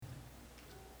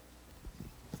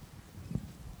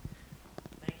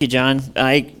Thank you, John.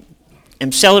 I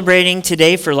am celebrating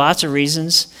today for lots of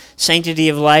reasons. Sanctity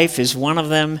of Life is one of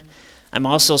them. I'm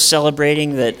also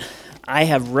celebrating that I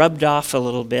have rubbed off a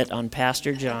little bit on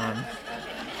Pastor John.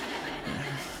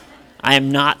 I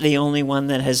am not the only one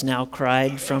that has now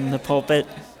cried from the pulpit.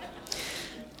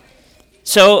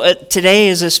 So today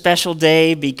is a special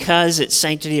day because it's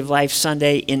Sanctity of Life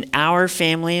Sunday in our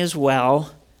family as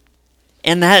well.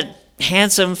 And that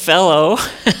handsome fellow,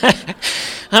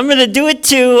 I'm going to do it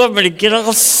too. I'm going to get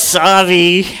all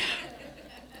sobby.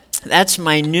 That's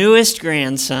my newest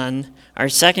grandson, our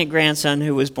second grandson,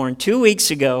 who was born 2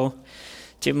 weeks ago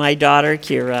to my daughter,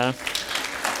 Kira.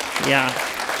 Yeah.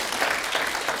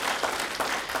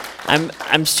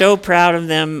 I'm so proud of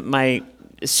them. My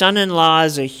son-in-law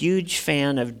is a huge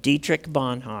fan of Dietrich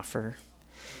Bonhoeffer.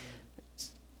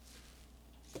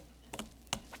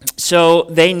 So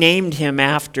they named him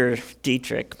after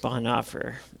Dietrich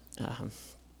Bonhoeffer.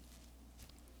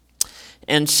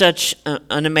 And such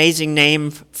an amazing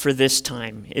name for this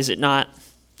time, is it not?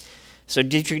 So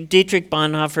Dietrich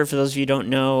Bonhoeffer, for those of you who don't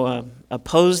know,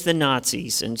 opposed the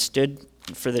Nazis and stood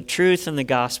for the truth and the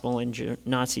gospel in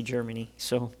Nazi Germany.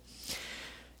 So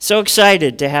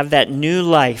excited to have that new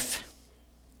life.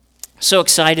 So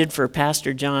excited for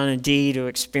Pastor John and Dee to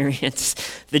experience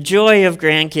the joy of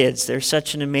grandkids. They're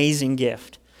such an amazing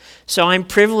gift. So I'm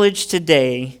privileged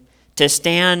today to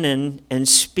stand and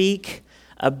speak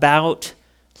about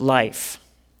life.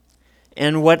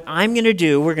 And what I'm going to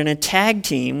do, we're going to tag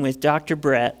team with Dr.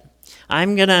 Bret.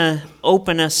 I'm going to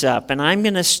open us up, and I'm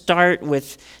going to start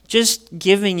with just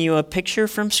giving you a picture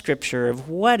from Scripture of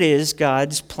what is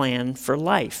God's plan for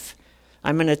life.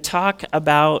 I'm going to talk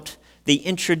about the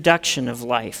introduction of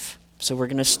life. So we're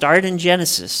going to start in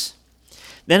Genesis.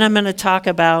 Then I'm going to talk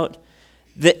about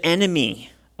the enemy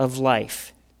of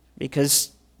life,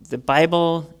 because the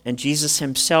Bible and Jesus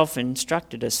himself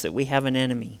instructed us that we have an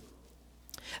enemy.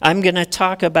 I'm going to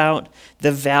talk about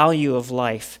the value of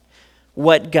life,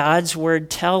 what God's Word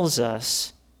tells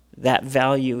us that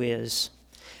value is.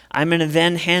 I'm going to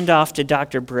then hand off to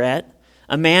Dr. Bret,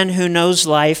 a man who knows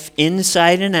life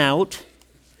inside and out.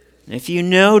 If you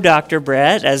know Dr.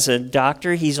 Bret as a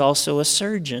doctor, he's also a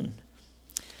surgeon.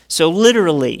 So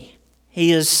literally, he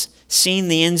has seen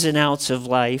the ins and outs of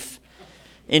life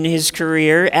in his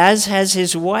career, as has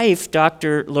his wife,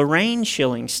 Dr. Lorraine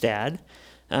Shillingstad.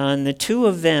 And the two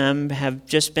of them have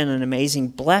just been an amazing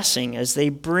blessing as they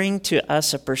bring to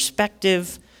us a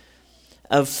perspective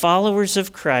of followers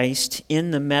of Christ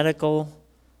in the medical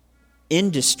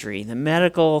industry, the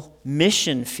medical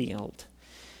mission field.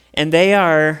 And they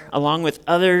are, along with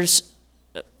others,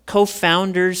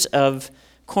 co-founders of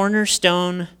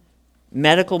Cornerstone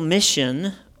Medical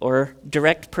Mission, or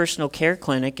Direct Personal Care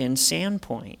Clinic in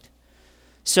Sandpoint.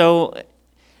 So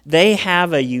they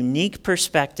have a unique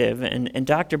perspective, and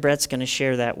Dr. Bret's going to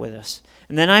share that with us.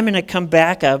 And then I'm going to come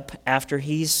back up after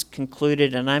he's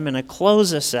concluded, and I'm going to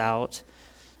close us out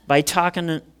by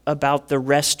talking about the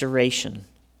restoration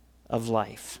of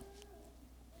life.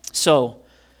 So,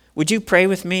 would you pray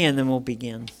with me, and then we'll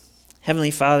begin. Heavenly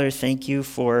Father, thank you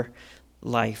for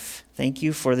life. Thank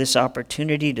you for this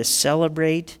opportunity to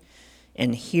celebrate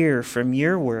and hear from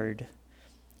your word,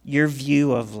 your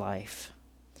view of life.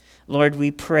 Lord,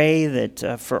 we pray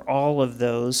that for all of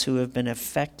those who have been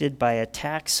affected by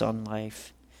attacks on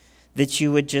life, that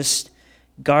you would just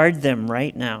guard them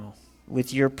right now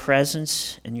with your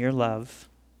presence and your love,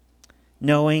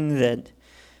 knowing that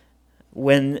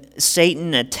when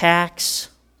Satan attacks,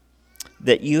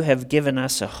 that you have given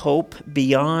us a hope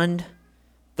beyond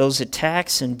those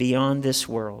attacks and beyond this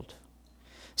world.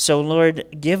 So, Lord,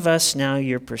 give us now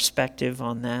your perspective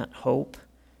on that hope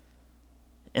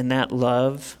and that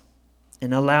love,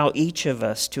 and allow each of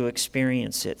us to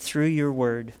experience it through your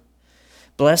word.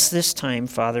 Bless this time,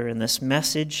 Father, in this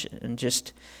message, and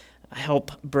just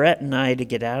help Bret and I to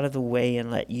get out of the way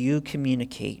and let you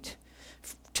communicate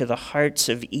to the hearts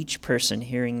of each person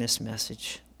hearing this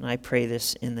message. And I pray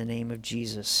this in the name of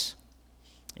Jesus.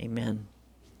 Amen.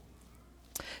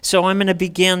 So I'm going to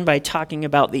begin by talking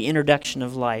about the introduction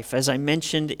of life. As I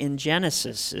mentioned in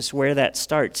Genesis is where that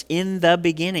starts. In the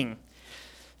beginning.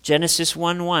 Genesis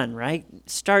 1:1, right?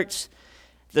 Starts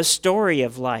the story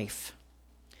of life.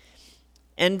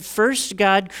 And first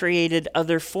God created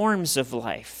other forms of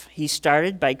life. He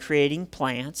started by creating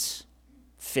plants,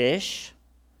 fish.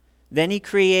 Then he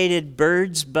created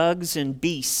birds, bugs, and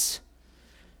beasts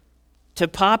to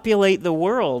populate the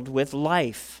world with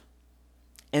life.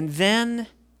 And then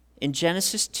in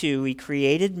Genesis 2, he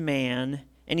created man,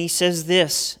 and he says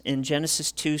this in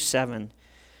Genesis 2:7.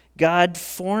 God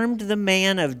formed the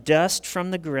man of dust from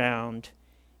the ground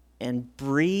and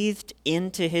breathed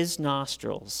into his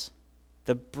nostrils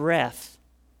the breath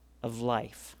of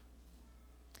life.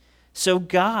 So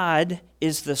God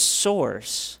is the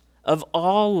source of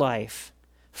all life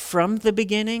from the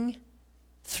beginning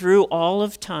through all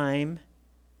of time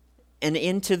and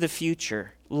into the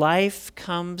future. Life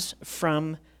comes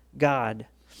from God.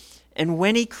 And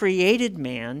when he created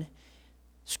man,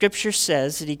 Scripture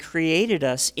says that he created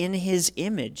us in his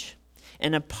image.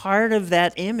 And a part of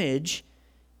that image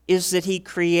is that he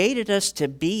created us to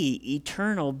be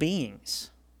eternal beings.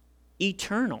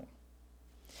 Eternal.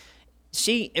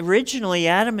 See, originally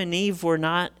Adam and Eve were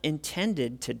not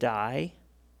intended to die.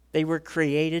 They were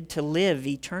created to live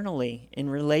eternally in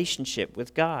relationship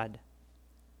with God.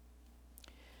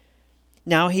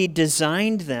 Now he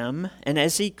designed them, and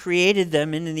as he created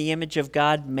them in the image of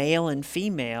God, male and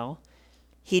female,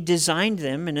 he designed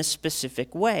them in a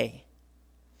specific way.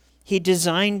 He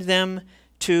designed them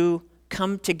to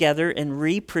come together and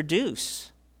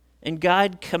reproduce. And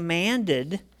God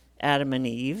commanded Adam and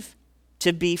Eve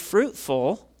to be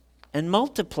fruitful and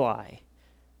multiply.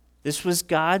 This was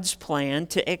God's plan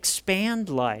to expand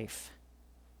life.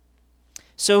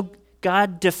 So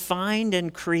God defined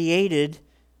and created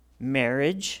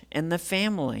marriage and the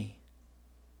family.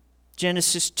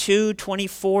 Genesis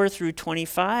 2:24 through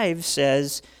 25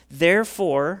 says,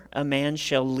 "Therefore a man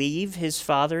shall leave his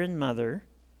father and mother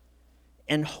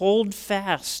and hold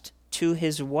fast to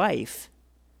his wife,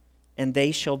 and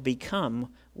they shall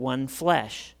become one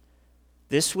flesh."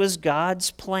 This was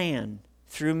God's plan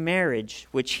through marriage,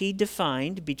 which he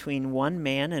defined between one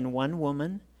man and one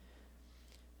woman,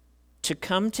 to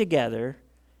come together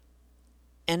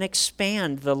and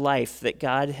expand the life that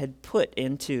God had put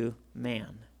into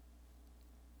man.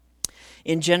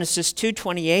 In Genesis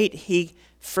 2:28, he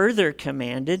further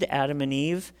commanded Adam and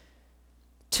Eve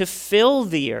to fill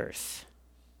the earth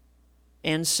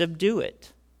and subdue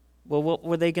it. Well, what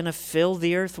were they going to fill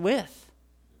the earth with?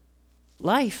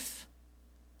 Life.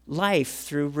 Life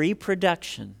through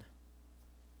reproduction.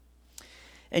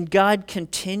 And God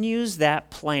continues that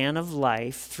plan of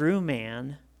life through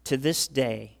man to this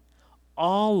day.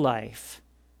 All life,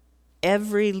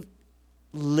 every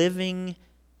living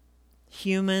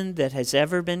human that has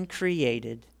ever been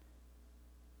created,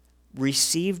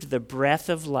 received the breath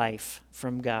of life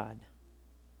from God.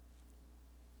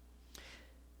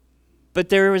 But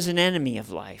there was an enemy of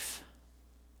life.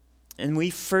 And we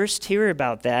first hear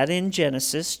about that in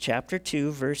Genesis chapter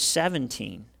 2, verse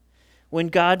 17, when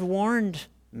God warned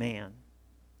man.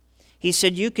 He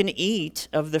said, "You can eat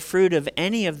of the fruit of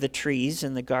any of the trees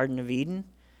in the Garden of Eden,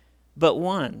 but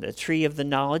one, the tree of the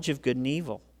knowledge of good and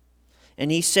evil."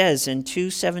 And he says in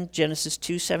Genesis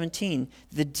 2:17,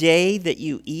 "The day that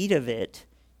you eat of it,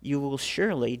 you will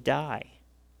surely die."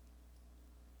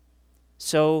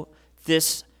 So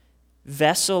this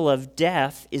vessel of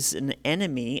death is an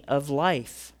enemy of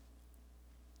life.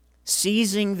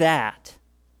 Seizing that,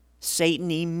 Satan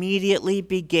immediately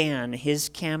began his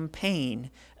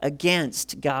campaign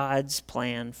against God's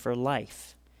plan for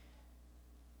life.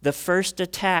 The first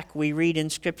attack we read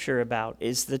in Scripture about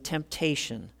is the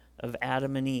temptation of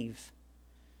Adam and Eve.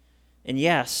 And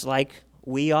yes, like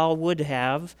we all would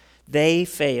have, they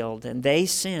failed and they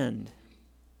sinned.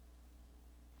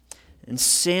 And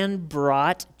sin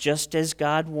brought, just as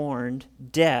God warned,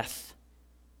 death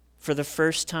for the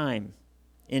first time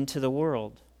into the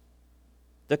world.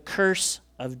 The curse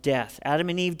of death. Adam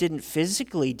and Eve didn't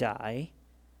physically die,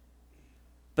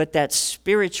 but that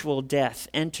spiritual death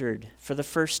entered for the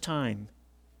first time.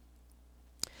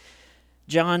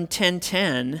 John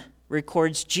 10:10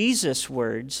 records Jesus'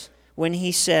 words when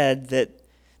he said that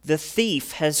the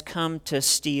thief has come to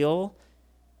steal,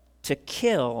 to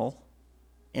kill,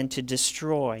 and to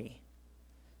destroy.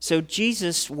 So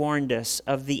Jesus warned us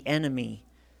of the enemy.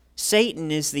 Satan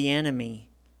is the enemy,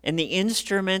 and the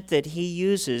instrument that he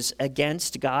uses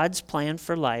against God's plan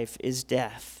for life is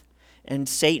death. And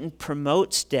Satan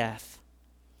promotes death.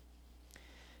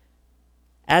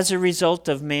 As a result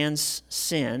of man's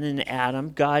sin in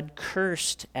Adam, God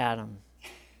cursed Adam.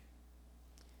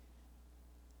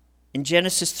 In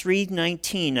Genesis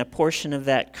 3:19, a portion of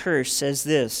that curse says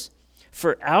this,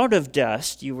 "For out of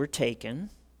dust you were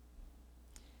taken,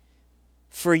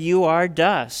 for you are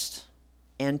dust,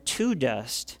 and to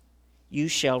dust you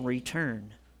shall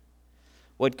return."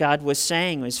 What God was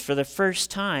saying was, for the first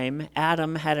time,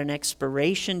 Adam had an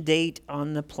expiration date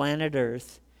on the planet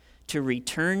Earth to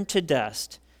return to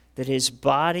dust, that his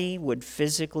body would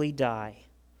physically die.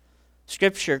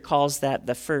 Scripture calls that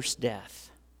the first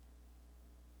death.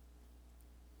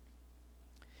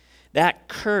 That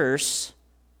curse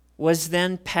was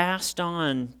then passed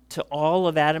on to all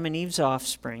of Adam and Eve's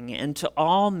offspring and to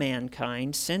all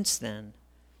mankind since then.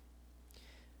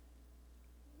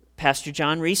 Pastor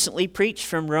John recently preached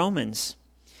from Romans.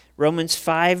 Romans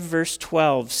 5 verse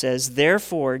 12 says,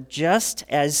 "Therefore, just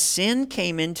as sin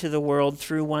came into the world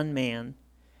through one man,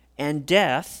 and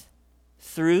death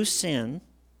through sin,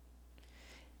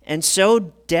 and so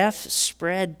death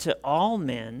spread to all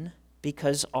men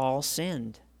because all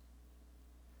sinned."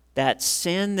 That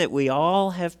sin that we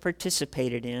all have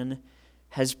participated in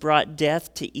has brought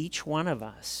death to each one of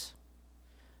us.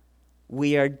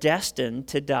 We are destined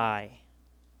to die.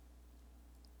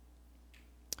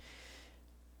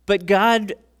 But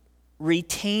God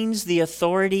retains the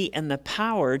authority and the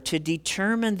power to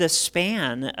determine the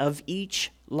span of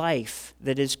each life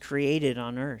that is created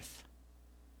on earth.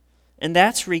 And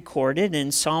that's recorded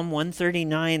in Psalm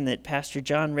 139 that Pastor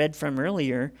John read from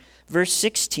earlier. Verse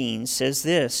 16 says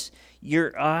this,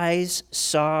 "Your eyes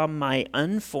saw my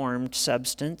unformed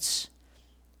substance.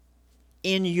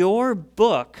 In your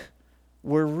book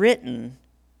were written,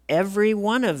 every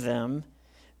one of them,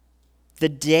 the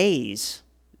days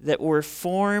that were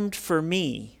formed for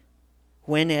me,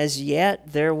 when as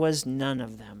yet there was none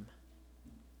of them."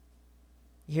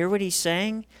 You hear what he's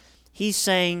saying? He's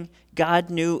saying God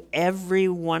knew every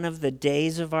one of the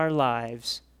days of our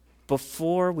lives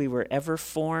before we were ever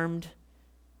formed,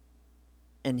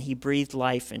 and he breathed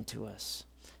life into us.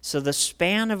 So the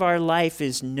span of our life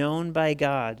is known by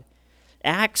God.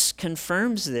 Acts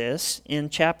confirms this in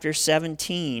chapter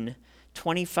 17,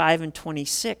 25 and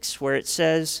 26, where it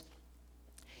says,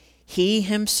 "He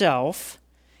himself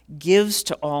gives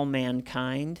to all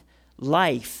mankind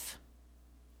life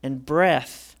and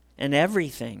breath and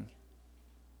everything.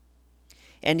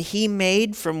 And he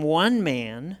made from one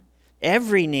man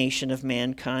every nation of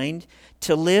mankind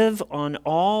to live on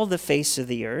all the face of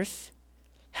the earth,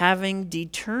 having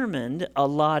determined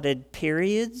allotted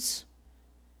periods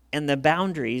and the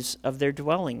boundaries of their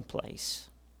dwelling place."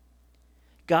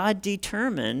 God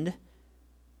determined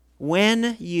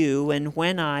when you and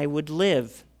when I would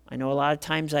live. I know a lot of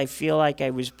times I feel like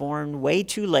I was born way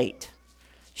too late.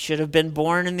 Should have been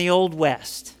born in the Old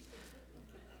West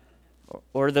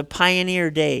or the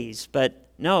pioneer days, but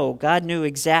no, God knew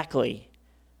exactly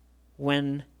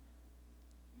when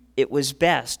it was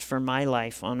best for my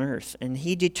life on earth, and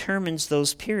he determines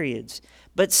those periods.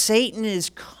 But Satan is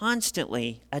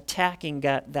constantly attacking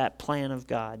that plan of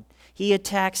God. He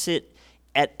attacks it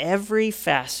at every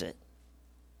facet.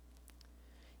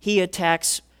 He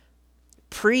attacks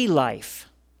pre-life.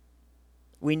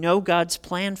 We know God's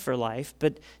plan for life,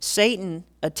 but Satan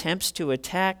attempts to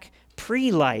attack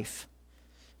pre-life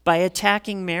by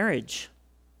attacking marriage.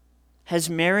 Has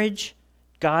marriage,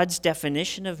 God's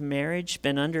definition of marriage,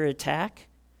 been under attack?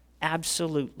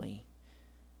 Absolutely.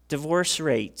 Divorce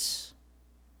rates,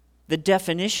 the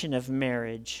definition of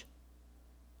marriage.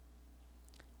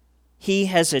 He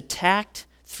has attacked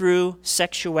through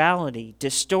sexuality,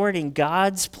 distorting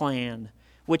God's plan,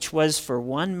 which was for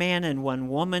one man and one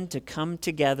woman to come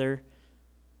together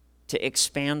to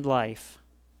expand life.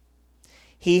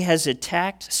 Satan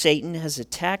has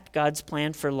attacked God's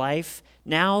plan for life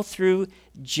now through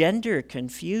gender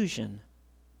confusion.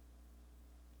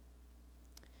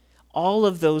 All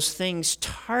of those things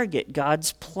target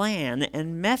God's plan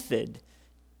and method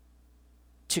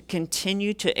to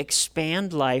continue to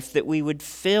expand life, that we would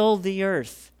fill the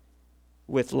earth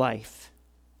with life.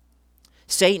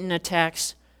 Satan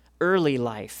attacks early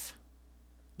life,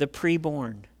 the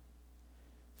preborn,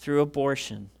 through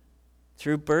abortion,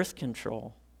 through birth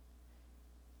control.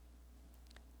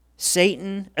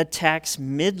 Satan attacks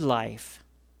midlife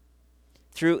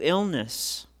through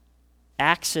illness,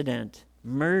 accident,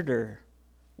 murder,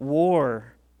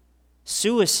 war,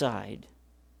 suicide.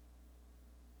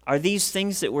 Are these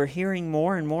things that we're hearing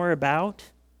more and more about?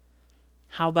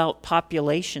 How about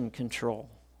population control?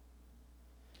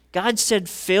 God said,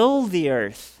 fill the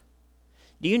earth.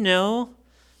 Do you know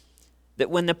that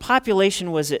when the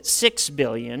population was at 6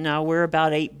 billion, now we're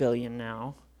about 8 billion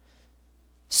now,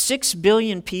 6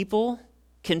 billion people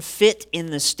can fit in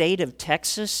the state of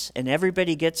Texas and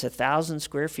everybody gets 1,000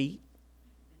 square feet?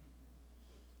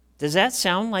 Does that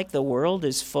sound like the world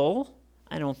is full?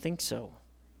 I don't think so.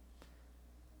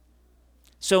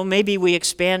 So maybe we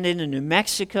expand into New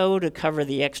Mexico to cover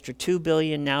the extra 2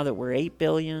 billion now that we're 8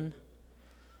 billion.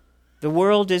 The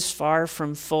world is far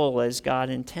from full as God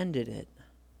intended it.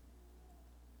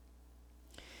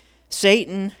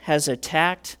 Satan has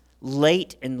attacked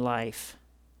late in life.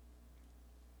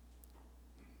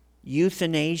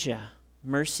 Euthanasia,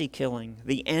 mercy killing,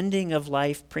 the ending of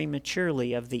life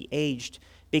prematurely of the aged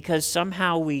because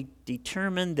somehow we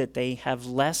determine that they have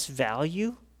less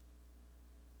value.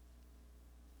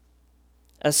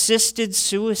 Assisted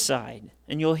suicide,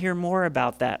 and you'll hear more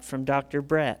about that from Dr.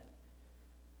 Bret,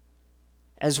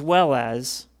 as well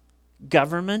as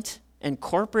government and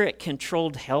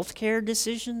corporate-controlled healthcare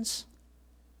decisions.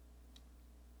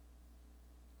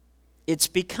 It's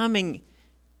becoming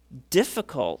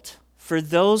difficult for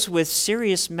those with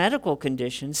serious medical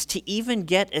conditions to even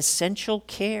get essential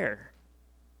care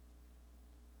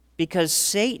because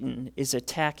Satan is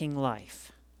attacking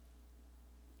life.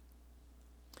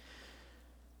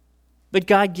 But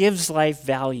God gives life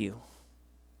value.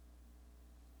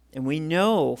 And we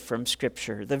know from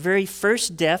Scripture, the very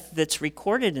first death that's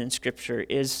recorded in Scripture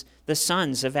is the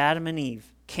sons of Adam and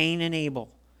Eve, Cain and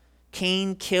Abel.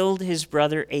 Cain killed his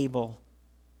brother Abel.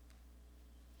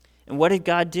 And what did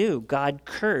God do? God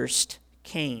cursed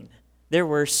Cain. There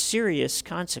were serious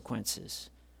consequences.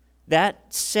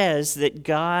 That says that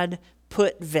God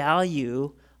put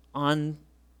value on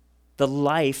the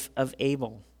life of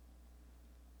Abel.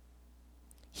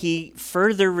 He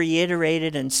further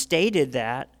reiterated and stated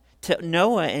that to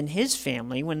Noah and his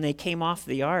family when they came off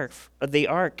the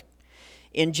ark.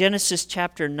 In Genesis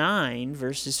chapter 9,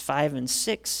 verses 5 and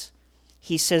 6,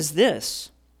 he says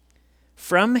this,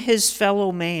 "From his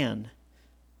fellow man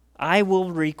I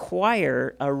will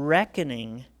require a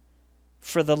reckoning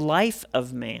for the life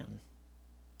of man.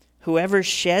 Whoever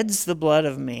sheds the blood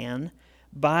of man,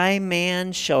 by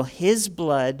man shall his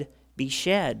blood be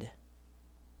shed.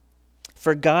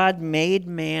 For God made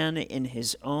man in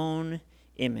his own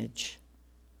image."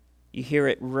 You hear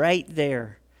it right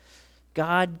there.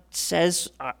 God says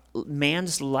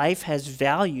man's life has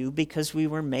value because we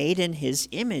were made in his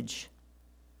image.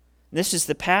 This is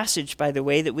the passage, by the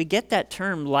way, that we get that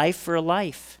term, life for a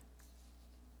life.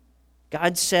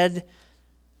 God said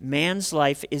man's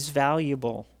life is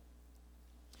valuable.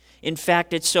 In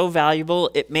fact, it's so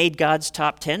valuable, it made God's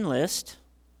top 10 list.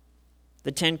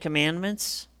 The 10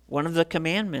 Commandments, one of the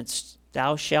commandments,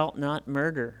 thou shalt not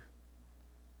murder.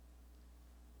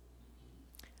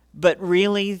 But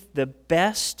really, the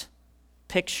best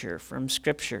picture from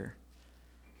Scripture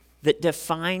that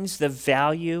defines the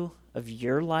value of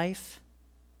your life,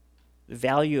 the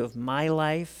value of my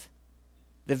life,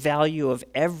 the value of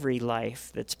every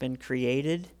life that's been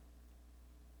created,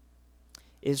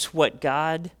 is what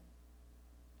God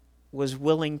was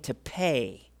willing to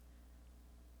pay.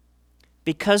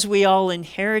 Because we all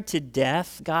inherited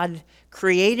death, God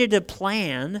created a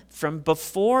plan from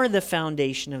before the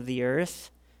foundation of the earth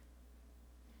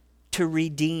to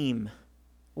redeem.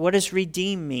 What does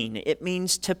redeem mean? It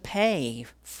means to pay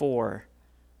for.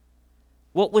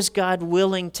 What was God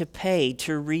willing to pay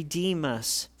to redeem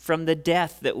us from the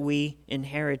death that we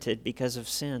inherited because of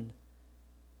sin?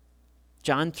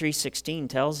 John 3:16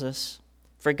 tells us,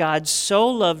 "For God so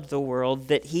loved the world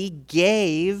that he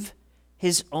gave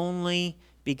his only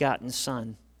begotten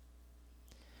Son."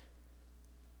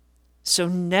 So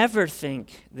never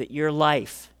think that your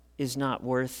life is not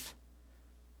worth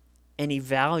any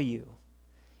value.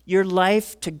 Your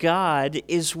life to God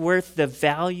is worth the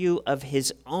value of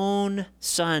his own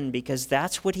Son, because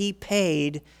that's what he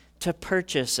paid to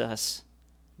purchase us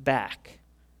back.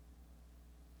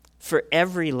 For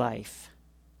every life,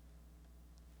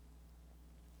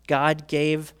 God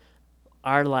gave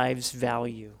our lives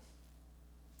value.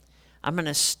 I'm going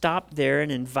to stop there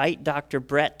and invite Dr.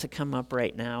 Bret to come up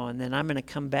right now, and then I'm going to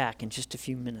come back in just a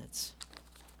few minutes.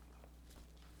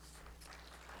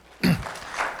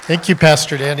 Thank you,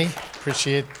 Pastor Danny.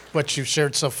 Appreciate what you've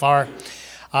shared so far.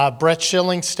 Bret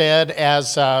Shillingstad,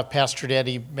 as Pastor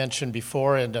Danny mentioned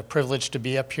before, and a privilege to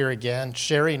be up here again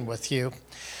sharing with you.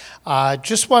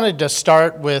 Just wanted to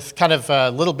start with kind of a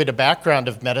little bit of background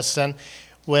of medicine.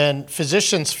 When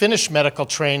physicians finish medical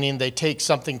training, they take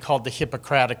something called the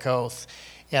Hippocratic Oath.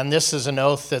 And this is an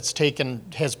oath that's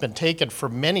has been taken for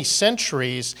many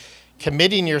centuries,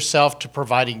 committing yourself to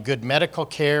providing good medical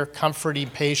care, comforting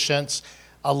patients,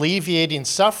 alleviating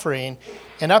suffering.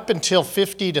 And up until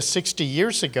 50 to 60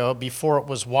 years ago, before it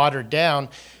was watered down,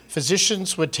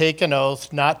 physicians would take an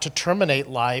oath not to terminate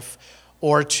life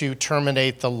or to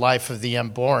terminate the life of the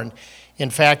unborn. In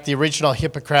fact, the original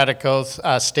Hippocratic Oath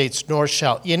states, "Nor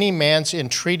shall any man's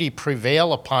entreaty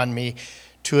prevail upon me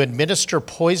to administer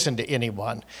poison to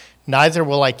anyone, neither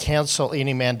will I counsel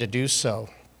any man to do so.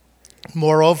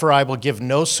 Moreover, I will give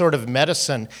no sort of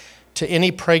medicine to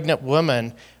any pregnant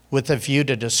woman with a view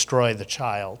to destroy the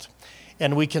child."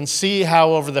 And we can see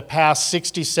how over the past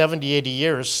 60, 70, 80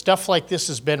 years, stuff like this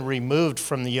has been removed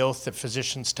from the oath that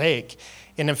physicians take.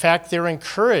 And in fact, they're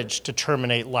encouraged to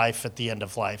terminate life at the end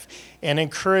of life and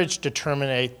encouraged to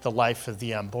terminate the life of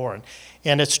the unborn.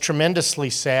 And it's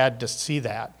tremendously sad to see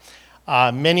that.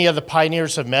 Many of the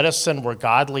pioneers of medicine were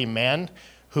godly men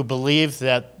who believed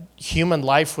that human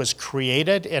life was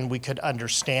created and we could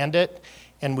understand it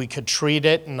and we could treat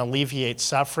it and alleviate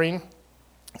suffering.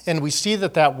 And we see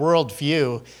that that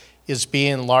worldview is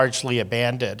being largely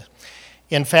abandoned.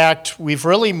 In fact, we've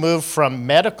really moved from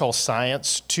medical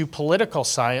science to political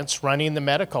science running the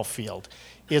medical field.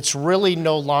 It's really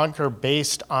no longer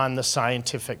based on the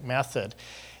scientific method.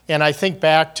 And I think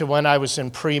back to when I was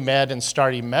in pre-med and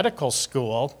starting medical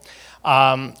school,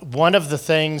 one of the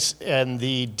things in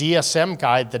the DSM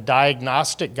guide, the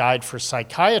Diagnostic Guide for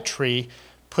Psychiatry,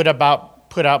 put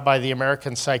out by the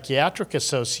American Psychiatric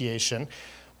Association,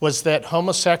 was that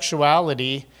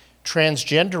homosexuality,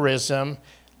 transgenderism,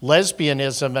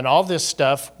 lesbianism, and all this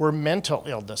stuff were mental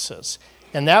illnesses.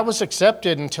 And that was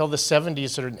accepted until the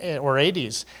 70s or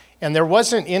 80s. And there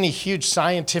wasn't any huge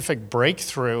scientific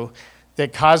breakthrough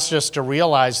that caused us to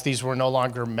realize these were no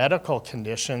longer medical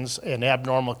conditions and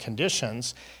abnormal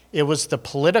conditions. It was the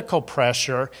political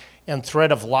pressure and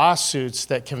threat of lawsuits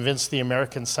that convinced the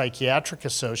American Psychiatric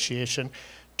Association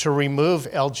to remove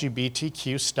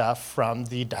LGBTQ stuff from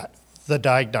the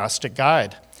diagnostic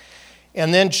guide.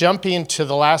 And then jumping to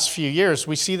the last few years,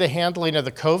 we see the handling of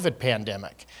the COVID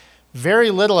pandemic.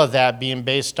 Very little of that being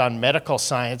based on medical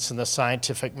science and the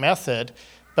scientific method,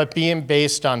 but being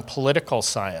based on political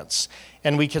science.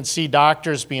 And we can see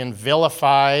doctors being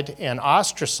vilified and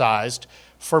ostracized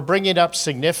for bringing up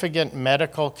significant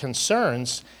medical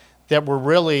concerns that were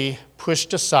really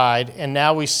pushed aside, and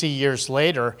now we see years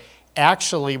later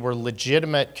actually were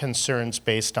legitimate concerns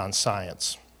based on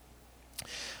science.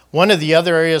 One of the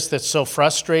other areas that's so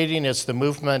frustrating is the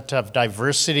movement of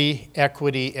diversity,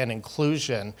 equity, and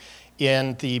inclusion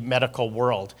in the medical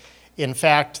world. In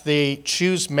fact, they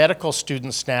choose medical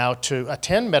students now to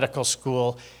attend medical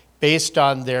school based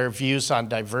on their views on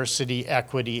diversity,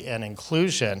 equity, and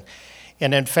inclusion.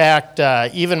 And in fact,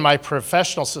 even my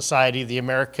professional society, the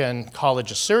American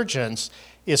College of Surgeons,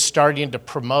 is starting to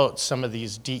promote some of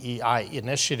these DEI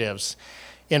initiatives.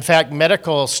 In fact,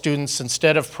 medical students,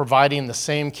 instead of providing the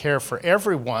same care for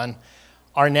everyone,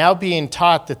 are now being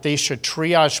taught that they should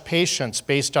triage patients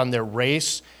based on their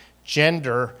race,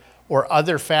 gender, or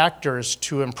other factors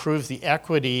to improve the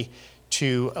equity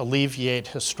to alleviate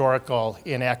historical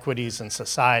inequities in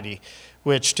society,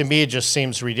 which to me just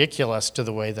seems ridiculous to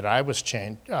the way that I was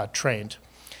trained.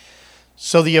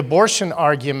 So the abortion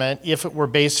argument, if it were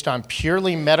based on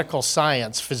purely medical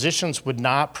science, physicians would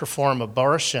not perform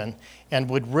abortion and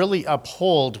would really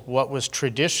uphold what was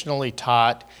traditionally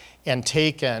taught and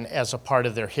taken as a part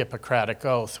of their Hippocratic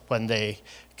oath when they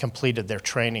completed their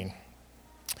training.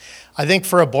 I think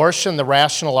for abortion, the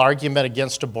rational argument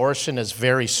against abortion is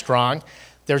very strong.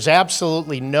 There's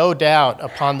absolutely no doubt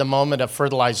upon the moment of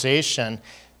fertilization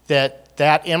that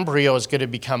that embryo is going to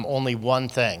become only one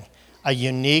thing: a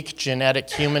unique genetic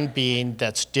human being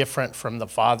that's different from the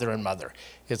father and mother.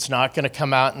 It's not going to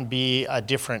come out and be a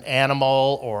different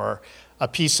animal or a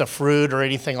piece of fruit or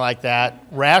anything like that.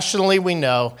 Rationally, we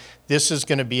know this is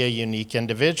going to be a unique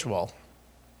individual.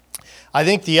 I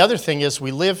think the other thing is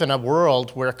we live in a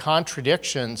world where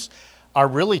contradictions are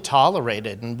really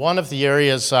tolerated. And one of the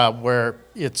areas where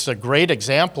it's a great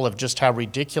example of just how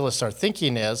ridiculous our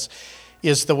thinking is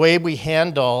the way we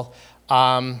handle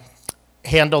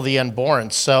the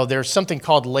unborn. So there's something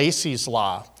called Lacey's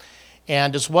Law.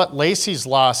 And as what Lacey's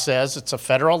Law says, it's a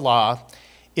federal law,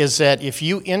 is that if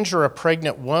you injure a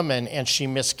pregnant woman and she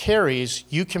miscarries,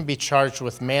 you can be charged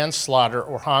with manslaughter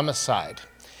or homicide.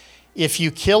 If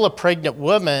you kill a pregnant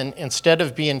woman, instead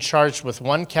of being charged with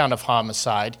 1 count of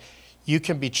homicide, you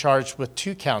can be charged with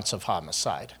 2 counts of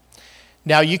homicide.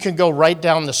 Now, you can go right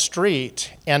down the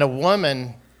street, and a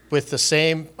woman with the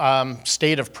same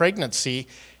state of pregnancy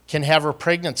can have her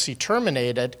pregnancy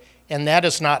terminated, and that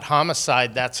is not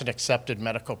homicide, that's an accepted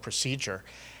medical procedure.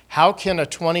 How can a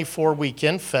 24-week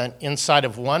infant inside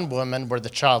of one woman where the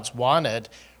child's wanted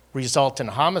result in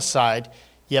homicide,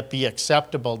 yet be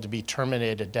acceptable to be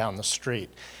terminated down the street?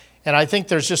 And I think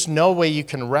there's just no way you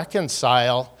can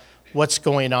reconcile what's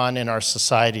going on in our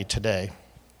society today.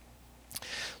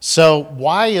 So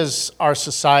why is our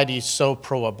society so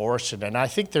pro-abortion? And I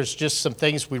think there's just some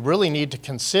things we really need to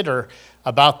consider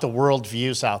about the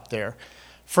worldviews out there.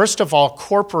 First of all,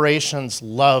 corporations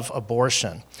love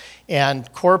abortion.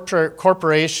 And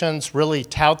corporations really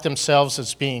tout themselves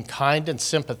as being kind and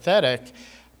sympathetic,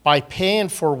 by paying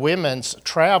for women's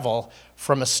travel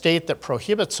from a state that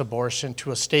prohibits abortion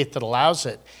to a state that allows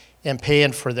it and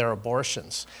paying for their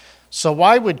abortions. So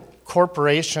why would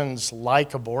corporations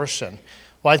like abortion?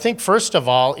 Well, I think first of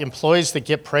all, employees that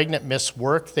get pregnant miss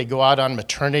work, they go out on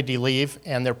maternity leave,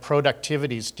 and their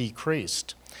productivity is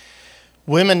decreased.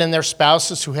 Women and their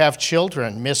spouses who have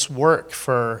children miss work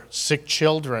for sick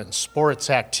children, sports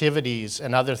activities,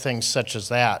 and other things such as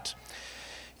that.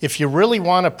 If you really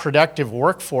want a productive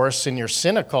workforce and you're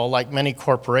cynical, like many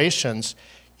corporations,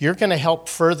 you're going to help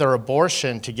further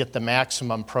abortion to get the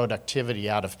maximum productivity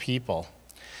out of people.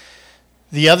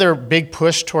 The other big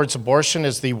push towards abortion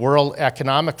is the World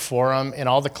Economic Forum and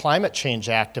all the climate change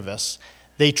activists.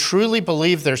 They truly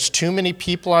believe there's too many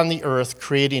people on the earth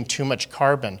creating too much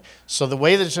carbon. So the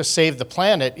way to save the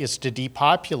planet is to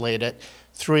depopulate it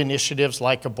through initiatives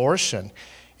like abortion.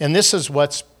 And this is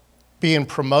what's being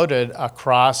promoted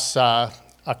across our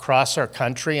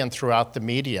country and throughout the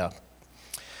media.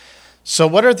 So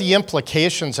what are the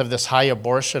implications of this high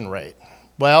abortion rate?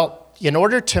 Well, in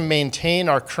order to maintain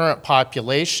our current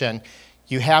population,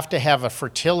 you have to have a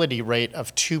fertility rate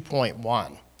of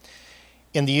 2.1.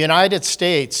 In the United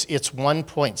States, it's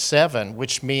 1.7,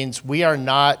 which means we are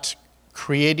not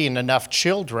creating enough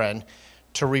children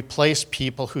to replace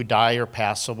people who die or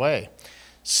pass away.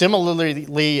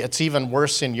 Similarly, it's even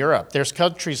worse in Europe. There's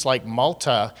countries like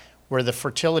Malta where the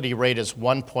fertility rate is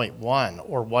 1.1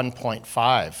 or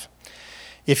 1.5.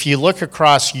 If you look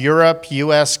across Europe,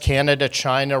 US, Canada,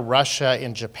 China, Russia,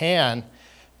 and Japan,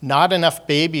 not enough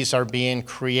babies are being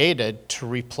created to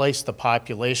replace the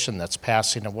population that's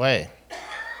passing away.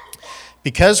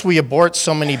 Because we abort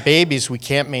so many babies, we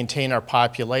can't maintain our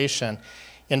population.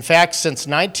 In fact, since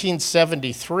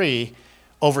 1973,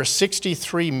 over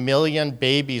 63 million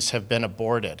babies have been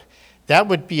aborted. That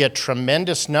would be a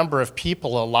tremendous number of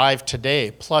people alive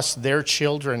today, plus their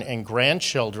children and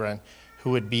grandchildren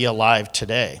who would be alive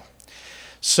today.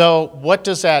 So what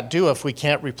does that do if we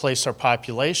can't replace our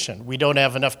population? We don't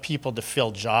have enough people to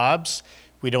fill jobs.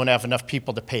 We don't have enough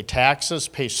people to pay taxes,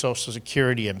 pay Social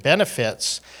Security and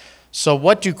benefits. So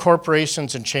what do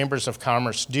corporations and chambers of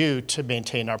commerce do to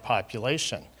maintain our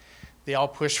population? They all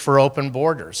push for open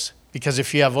borders. Because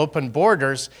if you have open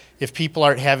borders, if people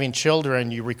aren't having children,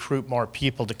 you recruit more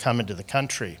people to come into the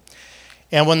country.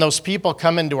 And when those people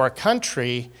come into our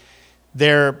country,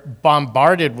 they're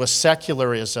bombarded with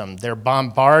secularism. They're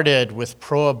bombarded with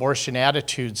pro-abortion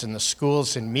attitudes in the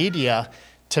schools and media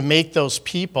to make those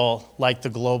people like the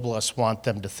globalists want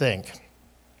them to think.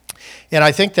 And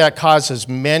I think that causes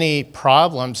many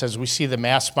problems as we see the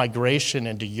mass migration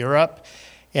into Europe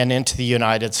and into the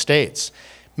United States.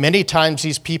 Many times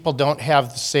these people don't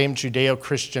have the same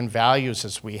Judeo-Christian values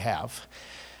as we have.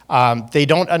 They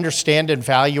don't understand and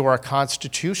value our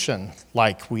Constitution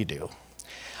like we do.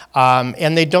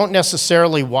 And they don't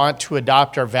necessarily want to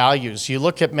adopt our values. You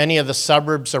look at many of the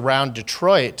suburbs around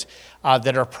Detroit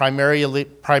that are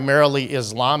primarily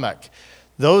Islamic.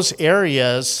 Those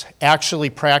areas actually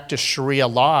practice Sharia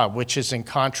law, which is in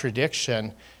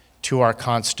contradiction to our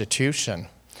Constitution.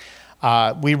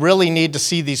 We really need to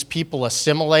see these people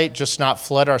assimilate, just not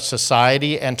flood our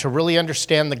society, and to really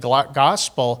understand the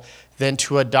gospel than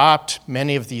to adopt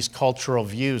many of these cultural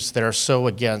views that are so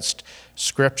against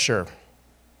Scripture.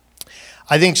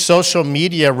 I think social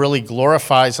media really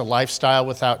glorifies a lifestyle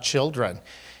without children.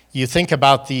 You think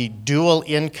about the dual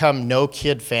income, no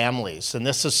kid families, and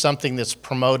this is something that's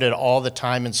promoted all the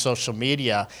time in social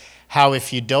media, how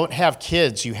if you don't have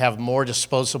kids, you have more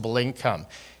disposable income.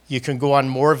 You can go on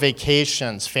more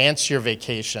vacations, fancier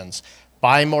vacations,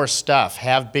 buy more stuff,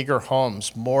 have bigger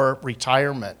homes, more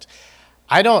retirement.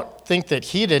 I don't think that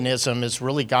hedonism is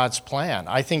really God's plan.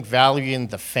 I think valuing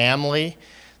the family,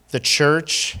 the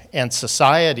church, and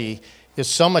society is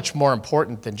so much more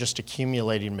important than just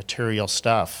accumulating material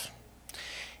stuff.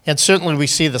 And certainly we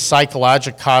see the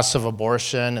psychological costs of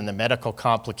abortion and the medical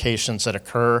complications that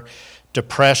occur,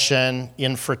 depression,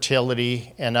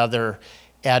 infertility, and other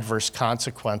adverse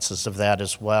consequences of that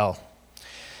as well.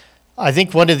 I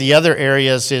think one of the other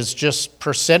areas is just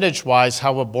percentage-wise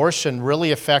how abortion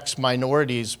really affects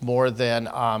minorities more than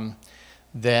the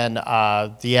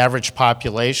average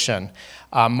population.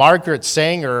 Margaret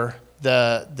Sanger,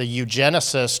 the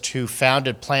eugenicist who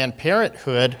founded Planned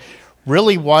Parenthood,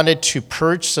 really wanted to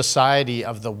purge society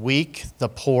of the weak, the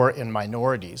poor, and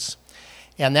minorities.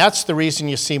 And that's the reason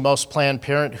you see most Planned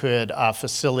Parenthood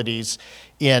facilities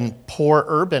in poor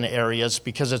urban areas,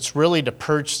 because it's really to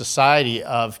purge society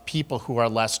of people who are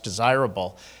less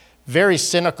desirable. Very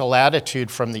cynical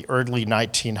attitude from the early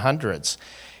 1900s.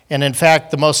 And in fact,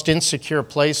 the most insecure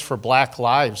place for black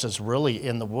lives is really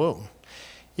in the womb.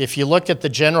 If you look at the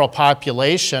general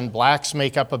population, blacks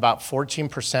make up about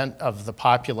 14% of the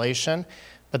population,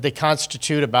 but they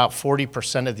constitute about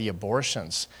 40% of the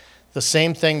abortions. The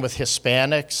same thing with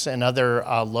Hispanics and other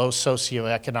low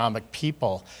socioeconomic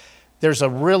people. There's a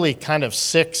really kind of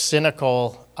sick,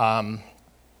 cynical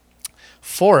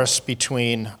force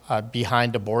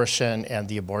behind abortion and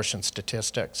the abortion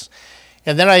statistics.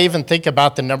 And then I even think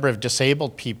about the number of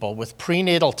disabled people. With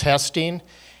prenatal testing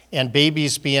and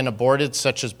babies being aborted,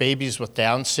 such as babies with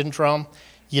Down syndrome,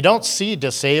 you don't see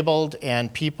disabled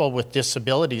and people with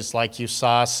disabilities like you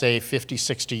saw, say, 50,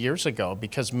 60 years ago,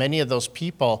 because many of those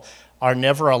people are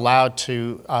never allowed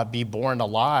to be born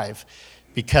alive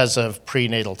because of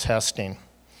prenatal testing.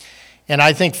 And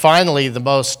I think finally the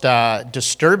most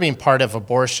disturbing part of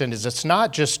abortion is it's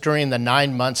not just during the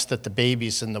 9 months that the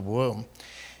baby's in the womb.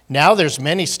 Now there's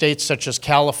many states such as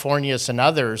California's and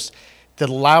others that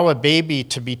allow a baby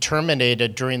to be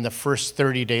terminated during the first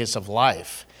 30 days of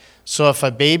life. So if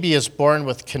a baby is born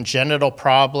with congenital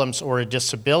problems or a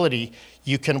disability,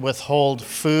 you can withhold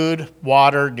food,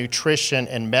 water, nutrition,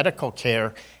 and medical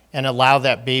care and allow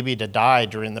that baby to die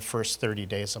during the first 30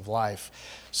 days of life.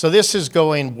 So this is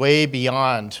going way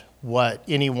beyond what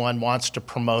anyone wants to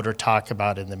promote or talk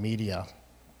about in the media.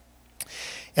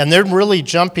 And they're really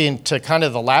jumping to kind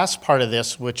of the last part of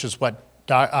this, which is what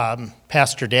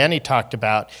Pastor Danny talked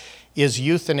about, is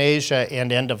euthanasia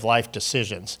and end-of-life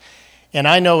decisions. And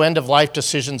I know end-of-life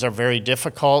decisions are very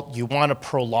difficult. You want to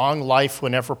prolong life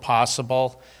whenever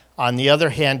possible. On the other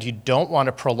hand, you don't want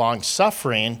to prolong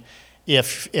suffering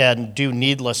and do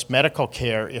needless medical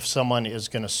care if someone is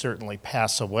going to certainly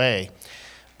pass away.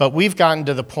 But we've gotten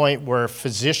to the point where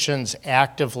physicians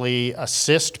actively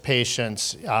assist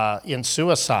patients in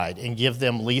suicide and give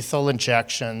them lethal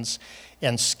injections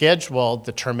and schedule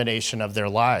the termination of their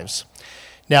lives.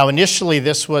 Now, initially,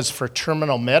 this was for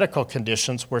terminal medical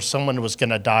conditions where someone was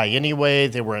going to die anyway,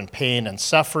 they were in pain and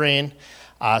suffering,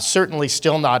 certainly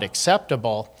still not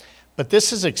acceptable, but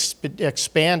this has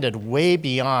expanded way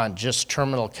beyond just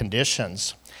terminal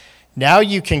conditions. Now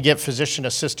you can get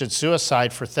physician-assisted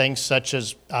suicide for things such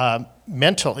as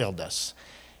mental illness.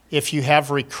 If you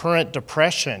have recurrent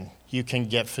depression, you can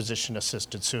get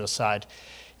physician-assisted suicide.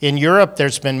 In Europe,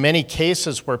 there's been many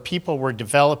cases where people were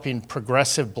developing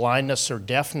progressive blindness or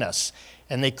deafness,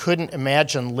 and they couldn't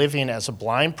imagine living as a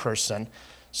blind person,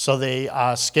 so they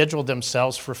scheduled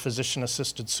themselves for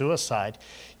physician-assisted suicide.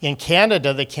 In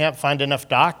Canada, they can't find enough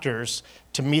doctors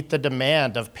to meet the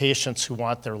demand of patients who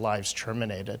want their lives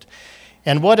terminated.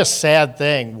 And what a sad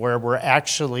thing, where we're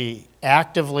actually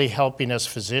actively helping as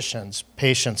physicians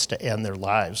patients to end their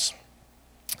lives.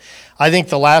 I think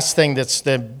the last thing that's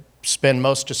been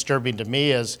most disturbing to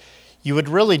me is you would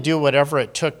really do whatever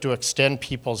it took to extend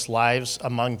people's lives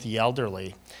among the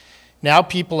elderly. Now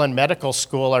people in medical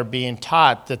school are being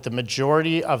taught that the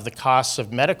majority of the costs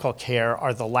of medical care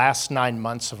are the last 9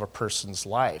 months of a person's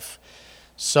life.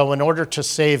 So in order to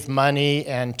save money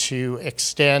and to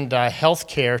extend health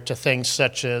care to things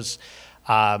such as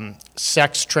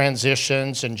sex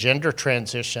transitions and gender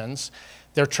transitions,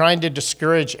 they're trying to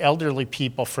discourage elderly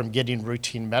people from getting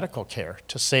routine medical care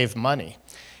to save money.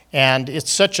 And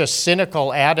it's such a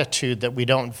cynical attitude that we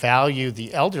don't value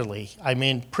the elderly. I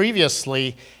mean,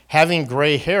 previously, having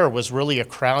gray hair was really a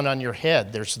crown on your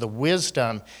head. There's the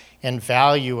wisdom and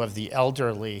value of the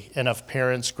elderly and of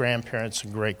parents, grandparents,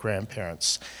 and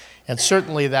great-grandparents. And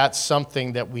certainly that's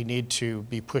something that we need to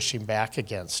be pushing back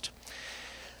against.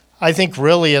 I think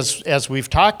really, as we've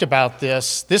talked about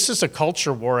this is a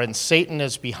culture war and Satan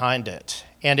is behind it.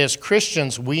 And as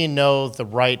Christians, we know the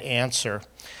right answer.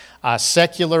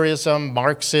 Secularism,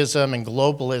 Marxism, and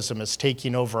globalism is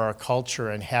taking over our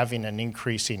culture and having an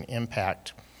increasing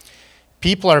impact.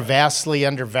 People are vastly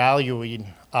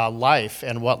undervaluing life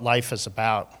and what life is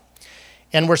about.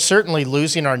 And we're certainly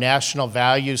losing our national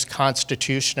values,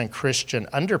 Constitution, and Christian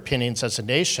underpinnings as a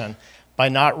nation by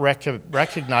not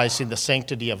recognizing the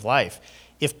sanctity of life.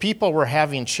 If people were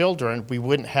having children, we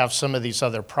wouldn't have some of these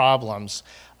other problems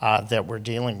that we're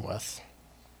dealing with.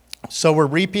 So we're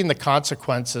reaping the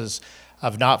consequences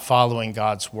of not following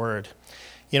God's word.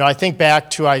 You know, I think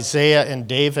back to Isaiah and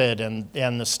David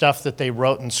and the stuff that they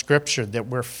wrote in Scripture, that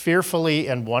we're fearfully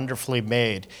and wonderfully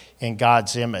made in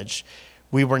God's image.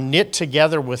 We were knit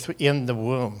together within the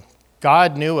womb.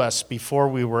 God knew us before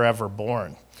we were ever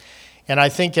born. And I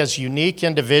think as unique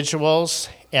individuals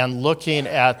and looking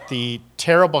at the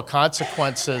terrible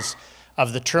consequences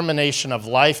of the termination of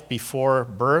life before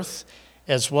birth,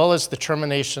 as well as the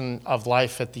termination of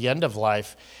life at the end of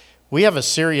life, We have a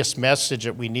serious message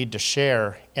that we need to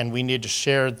share, and we need to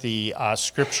share the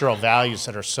scriptural values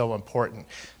that are so important.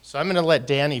 So I'm going to let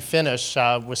Danny finish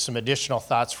with some additional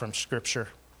thoughts from Scripture.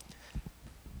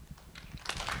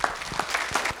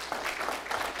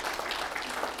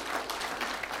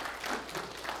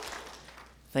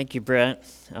 Thank you, Bret.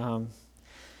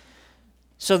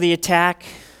 So the attack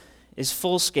is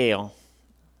full scale.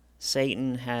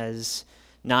 Satan has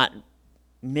not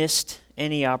missed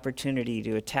any opportunity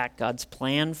to attack God's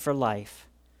plan for life.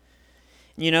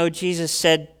 You know, Jesus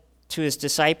said to his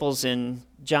disciples in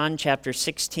John chapter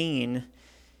 16,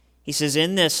 he says,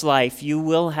 "In this life you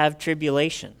will have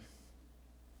tribulation,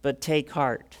 but take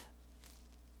heart,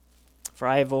 for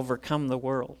I have overcome the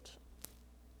world."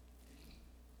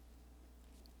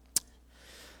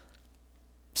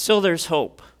 So there's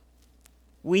hope.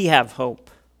 We have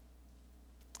hope.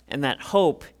 And that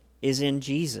hope is in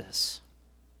Jesus.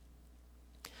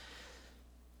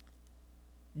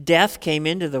 Death came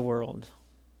into the world.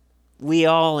 We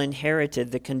all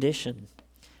inherited the condition.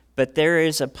 But there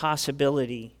is a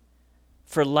possibility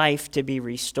for life to be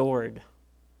restored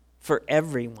for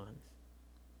everyone.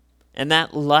 And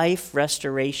that life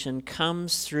restoration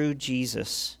comes through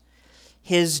Jesus.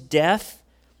 His death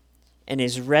and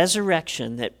his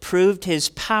resurrection that proved his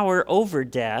power over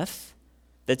death,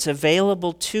 that's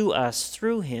available to us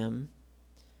through him,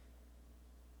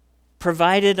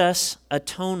 provided us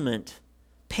atonement,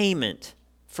 payment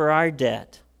for our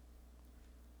debt,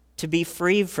 to be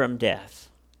free from death.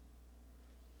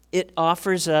 It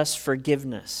offers us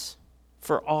forgiveness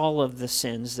for all of the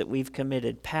sins that we've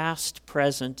committed, past,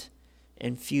 present,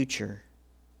 and future.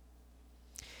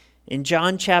 In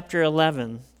John chapter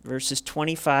 11, verses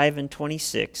 25 and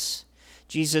 26,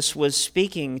 Jesus was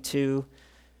speaking to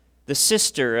the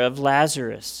sister of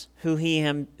Lazarus, who he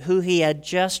had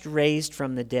just raised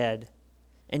from the dead.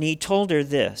 And he told her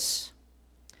this,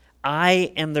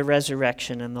 "I am the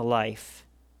resurrection and the life.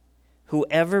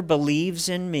 Whoever believes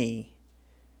in me,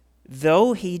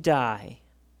 though he die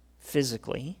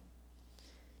physically,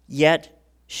 yet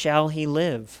shall he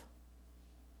live.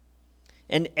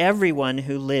 And everyone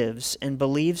who lives and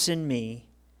believes in me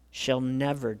shall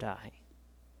never die."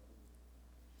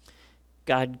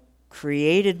 God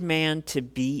created man to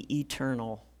be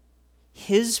eternal.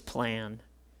 His plan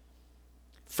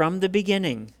from the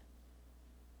beginning,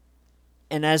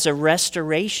 and as a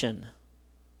restoration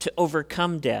to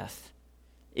overcome death,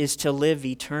 is to live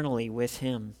eternally with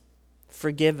him,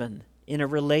 forgiven, in a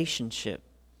relationship,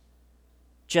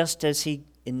 just as he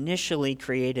initially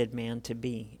created man to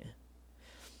be.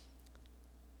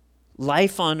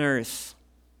 Life on earth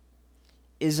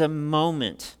is a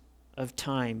moment of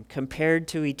time compared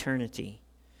to eternity.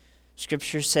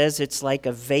 Scripture says it's like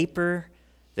a vapor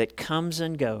that comes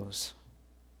and goes.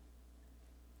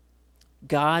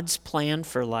 God's plan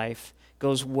for life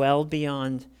goes well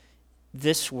beyond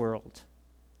this world,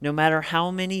 no matter how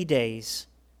many days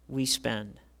we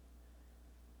spend.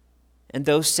 And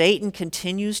though Satan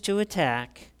continues to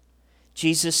attack,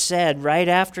 Jesus said right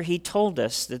after he told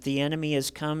us that the enemy has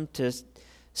come to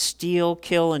steal,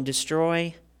 kill, and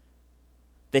destroy,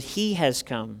 that he has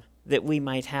come that we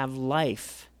might have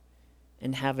life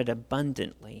and have it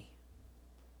abundantly.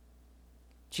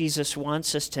 Jesus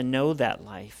wants us to know that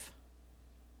life.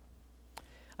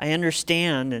 I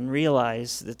understand and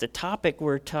realize that the topic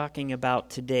we're talking about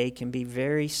today can be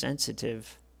very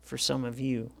sensitive for some of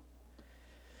you.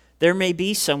 There may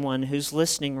be someone who's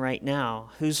listening right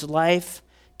now whose life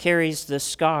carries the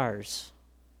scars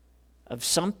of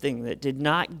something that did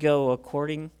not go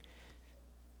according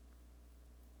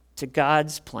to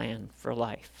God's plan for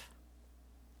life.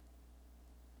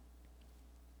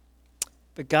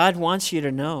 But God wants you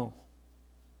to know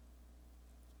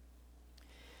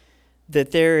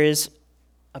that there is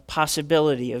a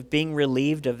possibility of being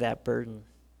relieved of that burden.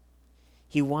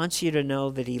 He wants you to know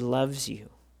that he loves you,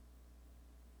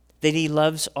 that he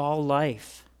loves all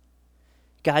life.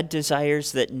 God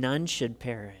desires that none should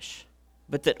perish,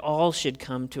 but that all should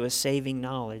come to a saving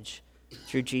knowledge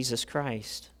through Jesus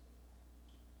Christ.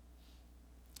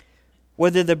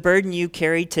 Whether the burden you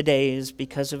carry today is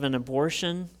because of an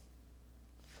abortion,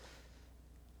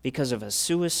 because of a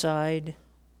suicide,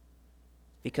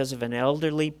 because of an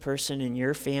elderly person in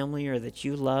your family or that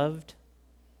you loved,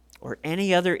 or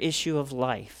any other issue of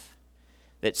life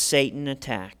that Satan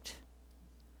attacked,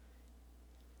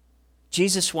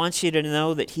 Jesus wants you to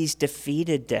know that he's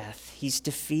defeated death. He's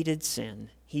defeated sin.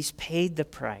 He's paid the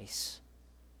price.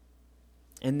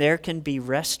 And there can be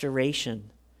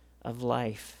restoration of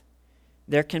life.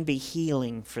 There can be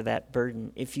healing for that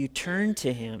burden if you turn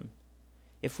to him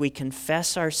If we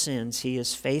confess our sins, he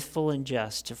is faithful and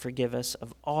just to forgive us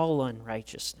of all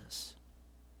unrighteousness.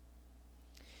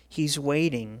 He's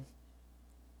waiting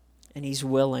and he's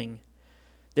willing.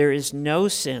 There is no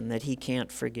sin that he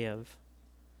can't forgive,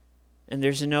 and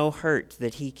there's no hurt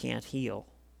that he can't heal.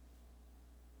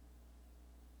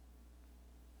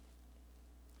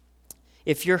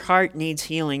 If your heart needs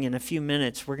healing, in a few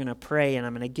minutes we're going to pray, and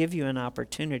I'm going to give you an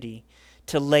opportunity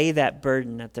to lay that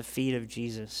burden at the feet of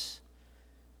Jesus,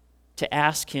 to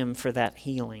ask him for that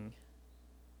healing.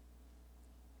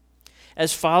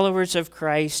 As followers of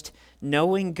Christ,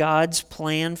 knowing God's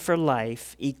plan for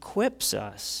life equips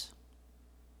us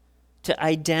to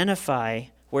identify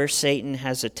where Satan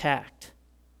has attacked.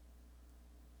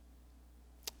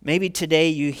 Maybe today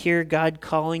you hear God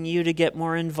calling you to get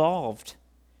more involved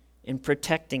in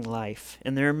protecting life,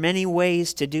 and there are many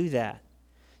ways to do that.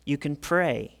 You can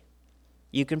pray,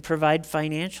 you can provide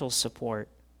financial support,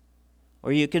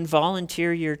 or you can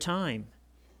volunteer your time.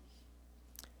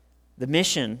 The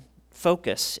mission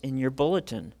focus in your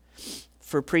bulletin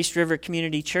for Priest River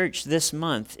Community Church this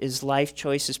month is Life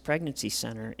Choices Pregnancy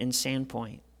Center in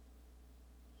Sandpoint.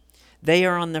 They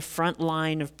are on the front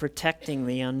line of protecting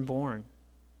the unborn.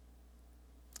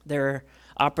 There are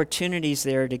opportunities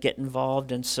there to get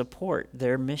involved and support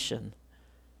their mission.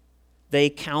 They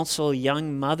counsel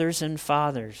young mothers and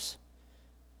fathers.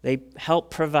 They help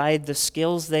provide the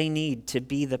skills they need to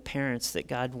be the parents that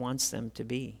God wants them to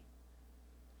be.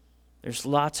 There's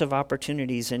lots of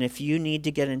opportunities, and if you need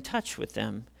to get in touch with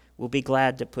them, we'll be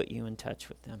glad to put you in touch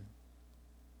with them.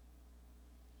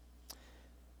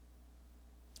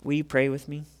 Will you pray with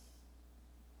me?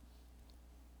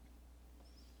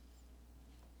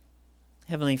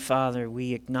 Heavenly Father,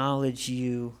 we acknowledge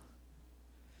you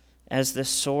as the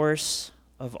source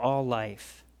of all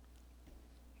life,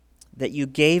 that you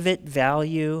gave it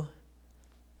value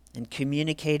and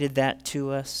communicated that to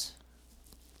us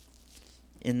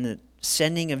in the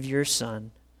sending of your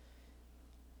Son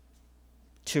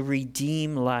to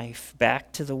redeem life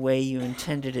back to the way you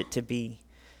intended it to be,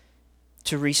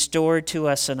 to restore to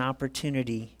us an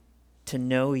opportunity to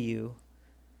know you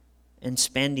and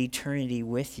spend eternity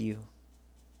with you.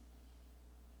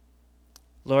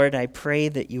 Lord, I pray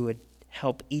that you would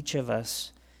help each of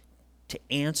us to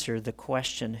answer the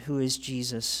question, who is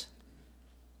Jesus?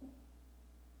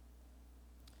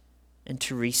 And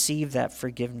to receive that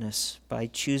forgiveness by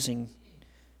choosing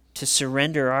to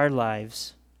surrender our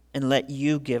lives and let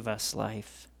you give us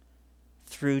life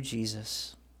through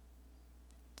Jesus.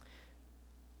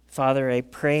 Father, I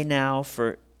pray now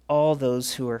for all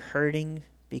those who are hurting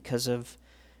because of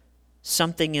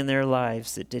something in their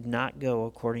lives that did not go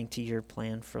according to your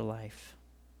plan for life.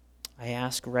 I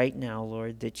ask right now,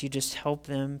 Lord, that you just help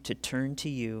them to turn to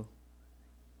you.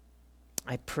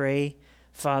 I pray,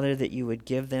 Father, that you would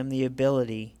give them the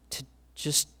ability to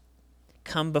just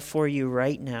come before you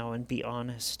right now and be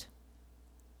honest,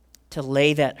 to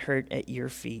lay that hurt at your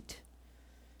feet,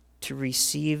 to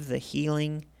receive the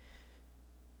healing,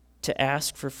 to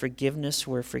ask for forgiveness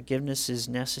where forgiveness is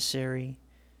necessary.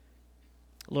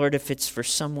 Lord, if it's for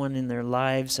someone in their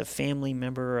lives, a family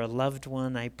member or a loved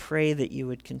one, I pray that you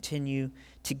would continue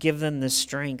to give them the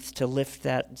strength to lift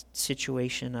that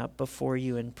situation up before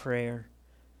you in prayer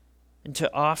and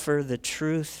to offer the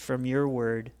truth from your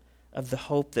word of the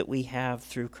hope that we have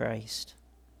through Christ.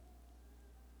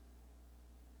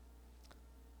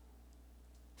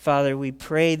 Father, we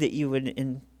pray that you would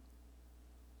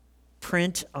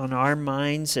imprint on our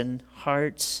minds and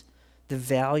hearts the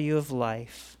value of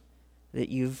life that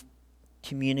you've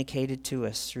communicated to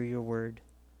us through your word,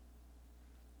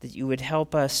 that you would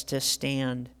help us to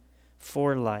stand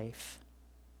for life,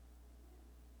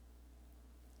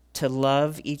 to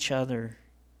love each other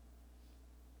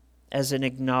as an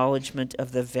acknowledgement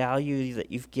of the value that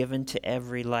you've given to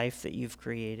every life that you've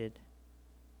created.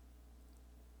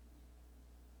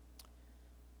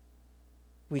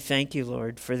 We thank you,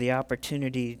 Lord, for the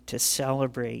opportunity to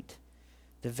celebrate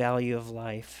the value of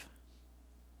life.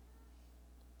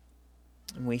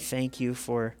 And we thank you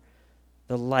for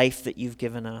the life that you've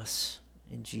given us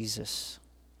in Jesus.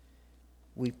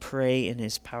 We pray in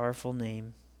his powerful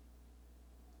name.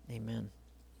 Amen.